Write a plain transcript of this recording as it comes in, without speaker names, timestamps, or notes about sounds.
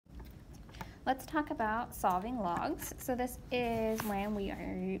Let's talk about solving logs. So this is when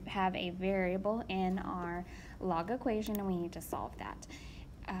we have a variable in our log equation and we need to solve that.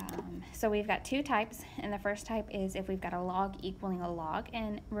 So we've got two types, and the first type is if we've got a log equaling a log.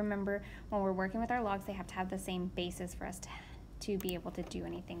 And remember, when we're working with our logs, they have to have the same basis for us to be able to do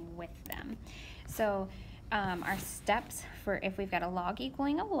anything with them. So our steps for if we've got a log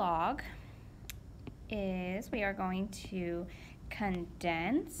equaling a log is we are going to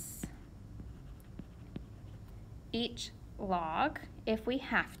condense each log if we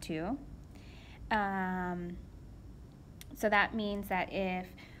have to. So that means that if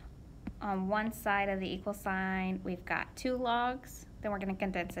on one side of the equal sign we've got 2 logs, then we're going to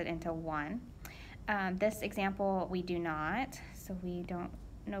condense it into 1. This example we do not, so we don't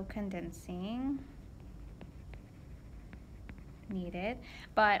know condensing needed.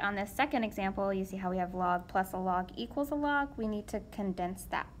 But on this second example, you see how we have log plus a log equals a log. We need to condense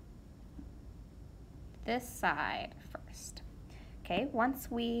this side first. Okay,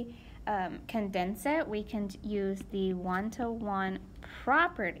 once we condense it, we can use the one-to-one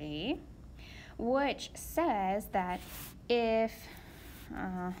property, which says that if,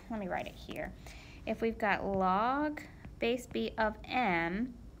 let me write it here, if we've got log base b of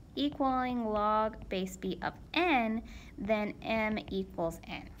m equaling log base b of n, then m equals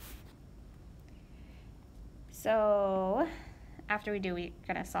n. So after we do, we're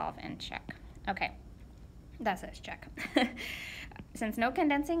gonna solve and check. Okay, that says check. Since no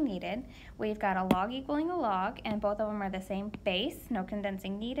condensing needed, we've got a log equaling a log, and both of them are the same base, no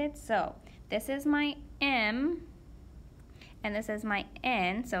condensing needed. So this is my m, and this is my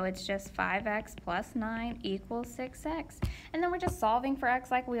n, so it's just 5x plus 9 equals 6x. And then we're just solving for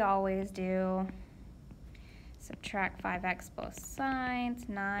x like we always do. Subtract 5x both sides,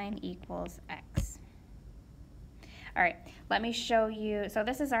 9 equals x. All right, let me show you, so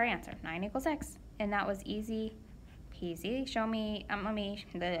this is our answer, 9 equals x, and that was easy peasy. Show me, let me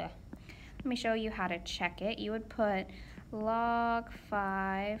show you how to check it. You would put log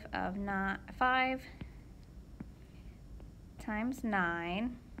 5 times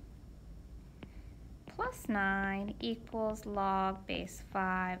 9 plus 9 equals log base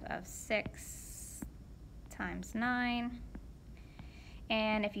 5 of 6 times 9.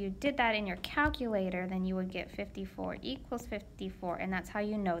 And if you did that in your calculator, then you would get 54 equals 54, and that's how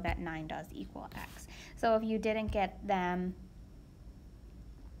you know that 9 does equal x. So if you didn't get them,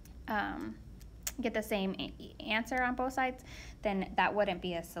 get the same answer on both sides, then that wouldn't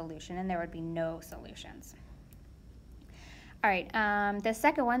be a solution, and there would be no solutions. All right, the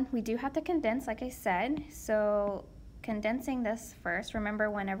second one, we do have to condense, like I said. So condensing this first, remember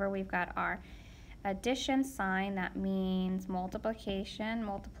whenever we've got our addition sign, that means multiplication,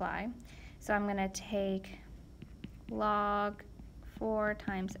 multiply. So I'm going to take log 4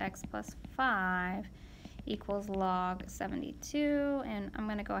 times x plus 5 equals log 72, and I'm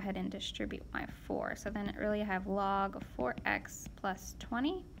going to go ahead and distribute my 4. So then really I have log of 4x plus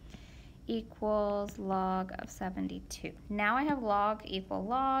 20 equals log of 72. Now I have log equal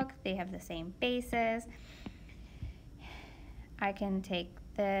log. They have the same bases. I can take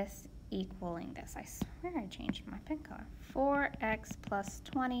this equaling this. I swear I changed my pen color. 4x plus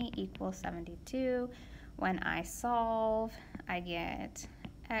 20 equals 72. When I solve, I get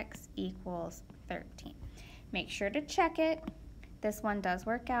x equals 13. Make sure to check it. This one does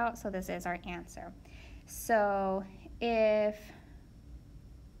work out, so this is our answer. So if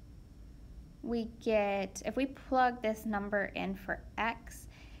we plug this number in for x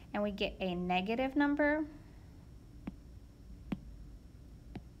and we get a negative number,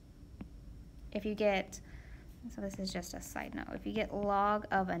 if you get, so this is just a side note, if you get log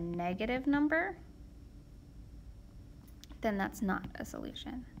of a negative number, then that's not a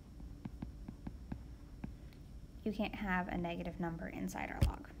solution. You can't have a negative number inside our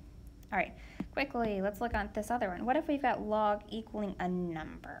log. All right, quickly, let's look at this other one. What if we've got log equaling a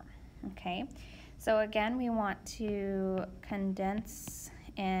number? Okay, so again, we want to condense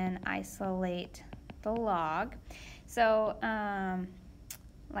and isolate the log. So,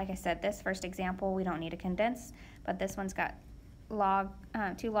 like I said, this first example, we don't need to condense, but this one's got log,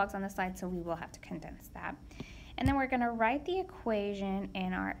 2 logs on the side, so we will have to condense that. And then we're going to write the equation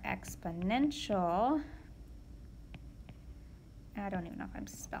in our exponential, I don't even know if I'm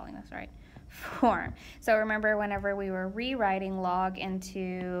spelling this right, form. So remember, whenever we were rewriting log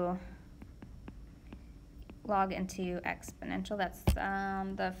into exponential, that's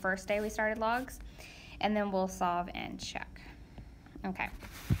the first day we started logs, and then we'll solve and check. Okay,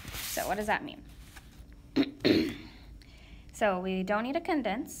 so what does that mean? So we don't need to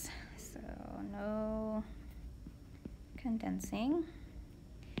condense, so no condensing.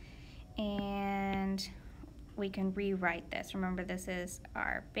 And we can rewrite this. Remember, this is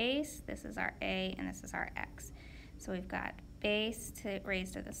our base, this is our a, and this is our x. So we've got base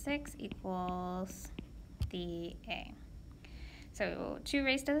raised to the 6 equals the a. So 2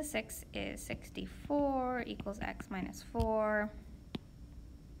 raised to the 6 is 64 equals x minus 4,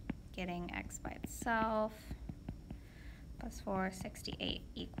 getting x by itself, plus 4, 68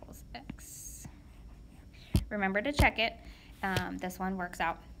 equals x. Remember to check it. This one works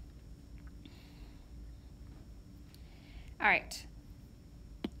out. All right.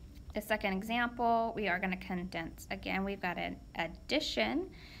 The second example, we are going to condense. Again, we've got an addition.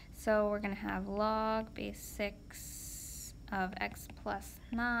 So we're going to have log base 6 of x plus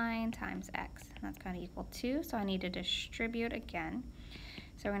 9 times x. And that's going to equal 2. So I need to distribute again.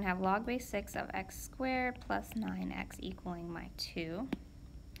 So we're going to have log base 6 of x squared plus 9x equaling my 2.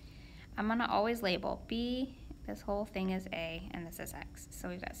 I'm going to always label b. This whole thing is a, and this is x. So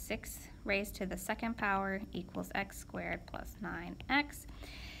we've got 6 raised to the 2nd power equals x squared plus 9x.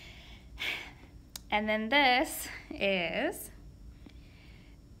 And then this is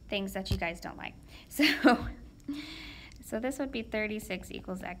things that you guys don't like. So this would be 36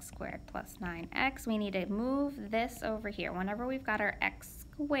 equals x squared plus 9x. We need to move this over here. Whenever we've got our x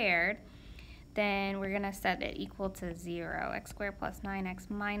squared, then we're going to set it equal to 0. X squared plus 9x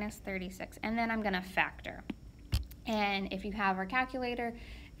minus 36. And then I'm going to factor. And if you have our calculator,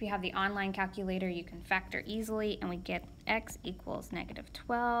 if you have the online calculator, you can factor easily, and we get x equals negative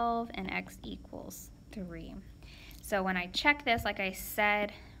 12 and x equals 3. So when I check this, like I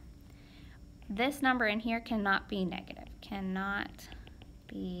said, this number in here cannot be negative. Cannot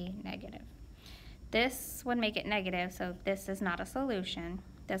be negative. This would make it negative, so this is not a solution.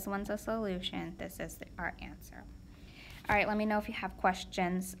 This one's a solution. This is our answer. All right, let me know if you have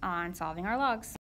questions on solving our logs.